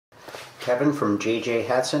Kevin from JJ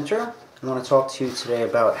Hat Center. I want to talk to you today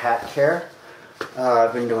about hat care.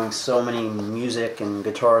 I've been doing so many music and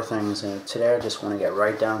guitar things, and today I just want to get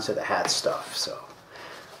right down to the hat stuff. So,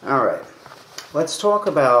 alright, let's talk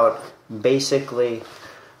about basically,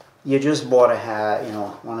 you just bought a hat, you know,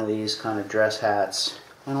 one of these kind of dress hats.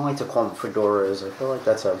 I don't like to call them fedoras. I feel like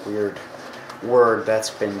that's a weird word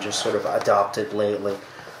that's been just sort of adopted lately.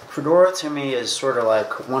 Fedora to me is sort of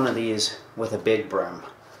like one of these with a big brim.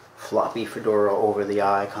 Floppy fedora over the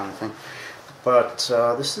eye kind of thing. But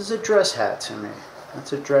this is a dress hat to me.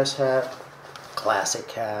 It's a dress hat,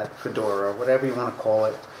 classic hat, fedora, whatever you want to call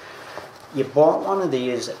it. You bought one of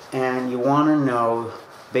these and you want to know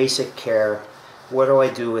basic care. What do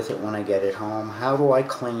I do with it when I get it home? How do I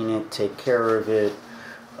clean it, take care of it,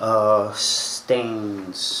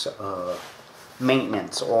 stains,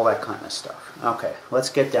 maintenance, all that kind of stuff. Okay, let's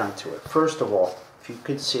get down to it. First of all, if you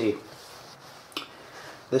could see,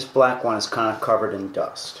 this black one is kind of covered in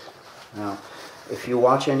dust. Now, if you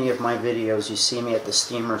watch any of my videos, you see me at the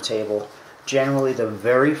steamer table. Generally, the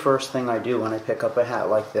very first thing I do when I pick up a hat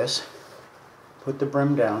like this, put the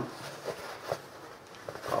brim down,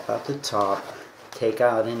 pop out the top, take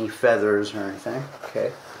out any feathers or anything,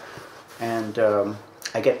 okay, and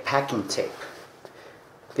I get packing tape.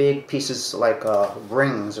 Big pieces like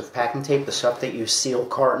rings of packing tape, the stuff that you seal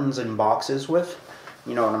cartons and boxes with.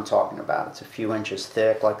 You know what I'm talking about. It's a few inches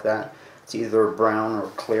thick like that. It's either brown or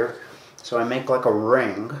clear. So I make like a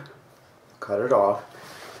ring, cut it off,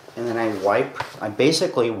 and then I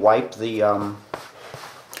basically wipe the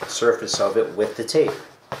surface of it with the tape.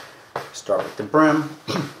 Start with the brim,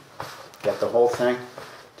 get the whole thing,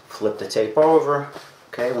 flip the tape over.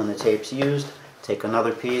 Okay, when the tape's used, take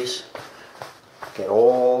another piece, get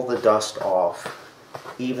all the dust off,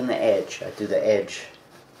 even the edge. I do the edge.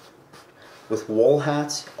 With wool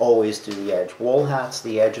hats, always do the edge. Wool hats,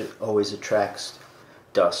 the edge always attracts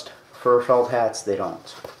dust. Fur felt hats, they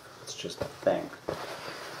don't. It's just a thing.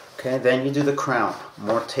 Okay, then you do the crown.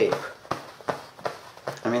 More tape.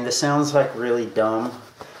 I mean, this sounds like really dumb,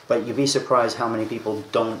 but you'd be surprised how many people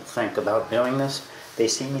don't think about doing this. They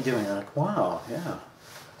see me doing it, they're like, wow,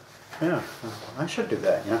 yeah, I should do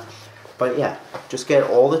that, you know. But yeah, just get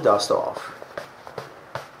all the dust off.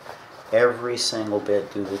 Every single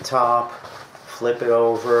bit. Do the top, flip it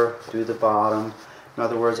over, do the bottom. In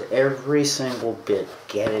other words, every single bit,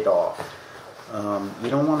 get it off. You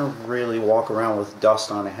don't want to really walk around with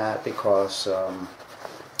dust on a hat because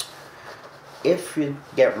if you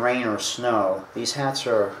get rain or snow, these hats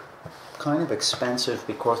are kind of expensive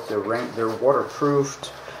because they're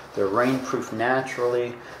waterproofed, they're rainproof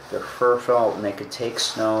naturally, they're fur felt, and they could take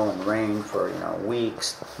snow and rain for, you know,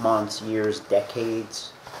 weeks, months, years,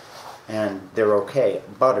 decades, and they're okay.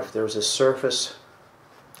 But if there's a surface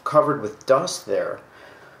covered with dust there,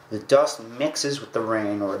 the dust mixes with the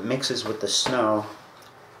rain or it mixes with the snow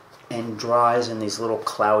and dries in these little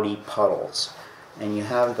cloudy puddles, and you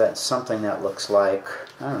have that something that looks like,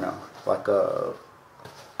 I don't know, like a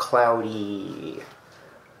cloudy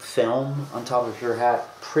film on top of your hat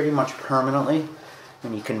pretty much permanently,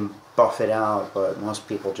 and you can buff it out, but most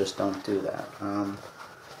people just don't do that.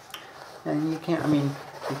 And you can't, I mean,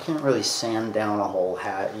 you can't really sand down a whole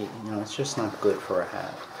hat. You know, it's just not good for a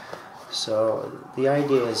hat. So the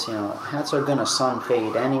idea is, you know, hats are gonna sun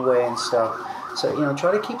fade anyway and stuff. So, you know,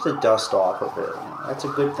 try to keep the dust off of it. You know, that's a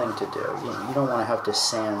good thing to do. You know, you don't want to have to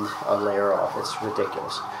sand a layer off. It's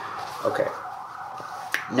ridiculous. Okay.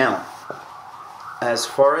 Now, as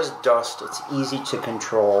far as dust, it's easy to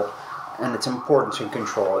control, and it's important to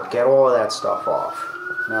control it. Get all of that stuff off.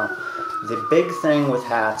 Now, the big thing with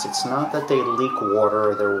hats, it's not that they leak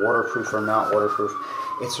water, or they're waterproof or not waterproof.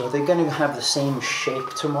 It's, are they going to have the same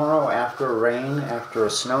shape tomorrow after a rain, after a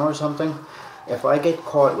snow or something? If I get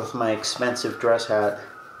caught with my expensive dress hat,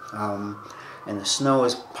 and the snow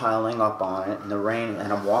is piling up on it, and the rain,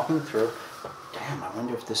 and I'm walking through, damn, I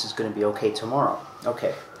wonder if this is going to be okay tomorrow.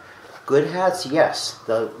 Okay. Good hats, yes,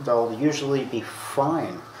 they'll usually be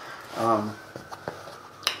fine.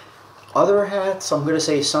 Other hats, I'm going to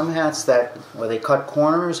say some hats that, where they cut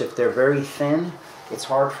corners, if they're very thin, it's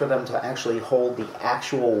hard for them to actually hold the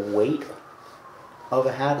actual weight of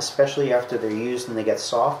a hat, especially after they're used and they get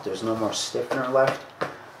soft. There's no more stiffener left.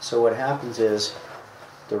 So what happens is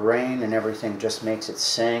the rain and everything just makes it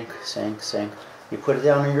sink. You put it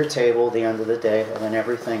down on your table at the end of the day, and then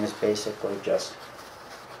everything is basically just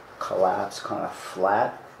collapsed, kind of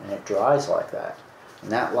flat, and it dries like that.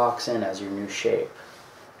 And that locks in as your new shape.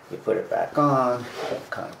 You put it back on,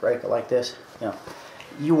 kind of break it like this, you know.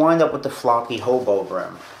 You wind up with the floppy hobo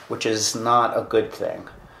brim, which is not a good thing.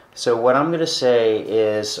 So what I'm going to say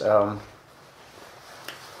is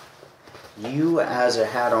You as a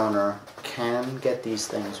hat owner can get these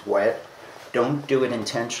things wet. Don't do it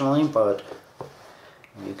intentionally, but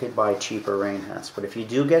you could buy cheaper rain hats. But if you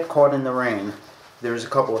do get caught in the rain, there's a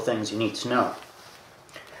couple of things you need to know.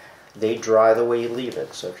 They dry the way you leave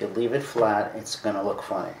it. So if you leave it flat, it's going to look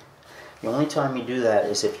funny. The only time you do that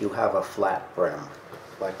is if you have a flat brim,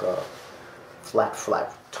 like a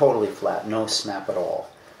flat, totally flat, no snap at all.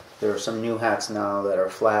 There are some new hats now that are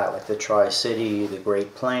flat, like the Tri-City, the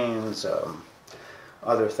Great Plains,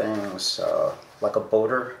 other things, like a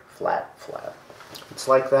boater, flat. If it's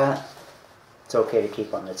like that, it's okay to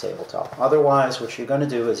keep on the tabletop. Otherwise, what you're going to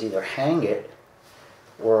do is either hang it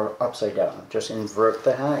or upside down. Just invert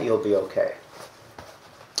the hat, you'll be okay.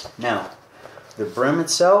 Now, the brim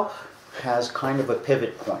itself has kind of a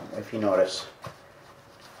pivot point, if you notice.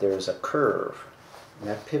 There's a curve. And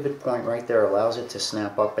that pivot point right there allows it to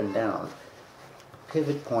snap up and down.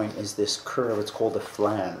 Pivot point is this curve, it's called a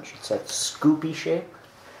flange. It's that scoopy shape.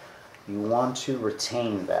 You want to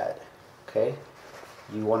retain that, okay?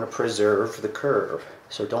 You want to preserve the curve.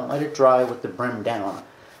 So don't let it dry with the brim down.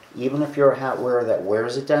 Even if you're a hat wearer that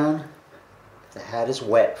wears it down, if the hat is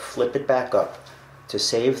wet, flip it back up. To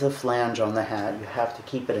save the flange on the hat, you have to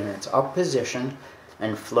keep it in its up position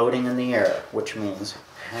and floating in the air, which means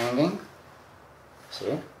hanging,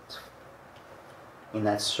 see, in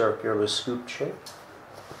that circular scoop shape,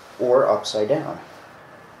 or upside down,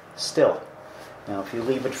 still. Now if you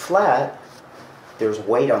leave it flat, there's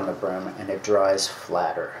weight on the brim and it dries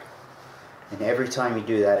flatter. And every time you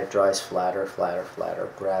do that, it dries flatter,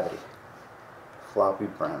 gravity, floppy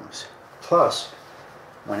brims. Plus,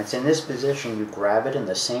 when it's in this position, you grab it in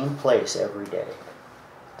the same place every day,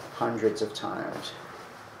 hundreds of times,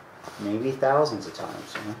 maybe thousands of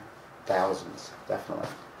times, you know? Thousands, definitely.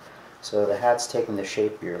 So the hat's taking the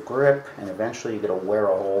shape of your grip, and eventually you're going to wear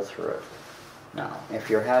a hole through it. Now, if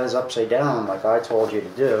your hat is upside down, like I told you to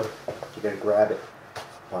do, you're going to grab it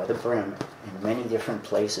by the brim in many different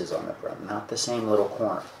places on the brim, not the same little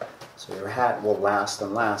corner. So your hat will last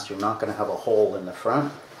and last. You're not going to have a hole in the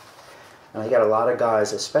front. Now, you got a lot of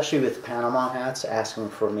guys, especially with Panama hats, asking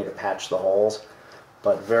for me to patch the holes,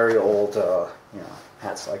 but very old,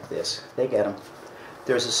 hats like this, they get them.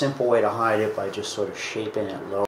 There's a simple way to hide it by just sort of shaping it low.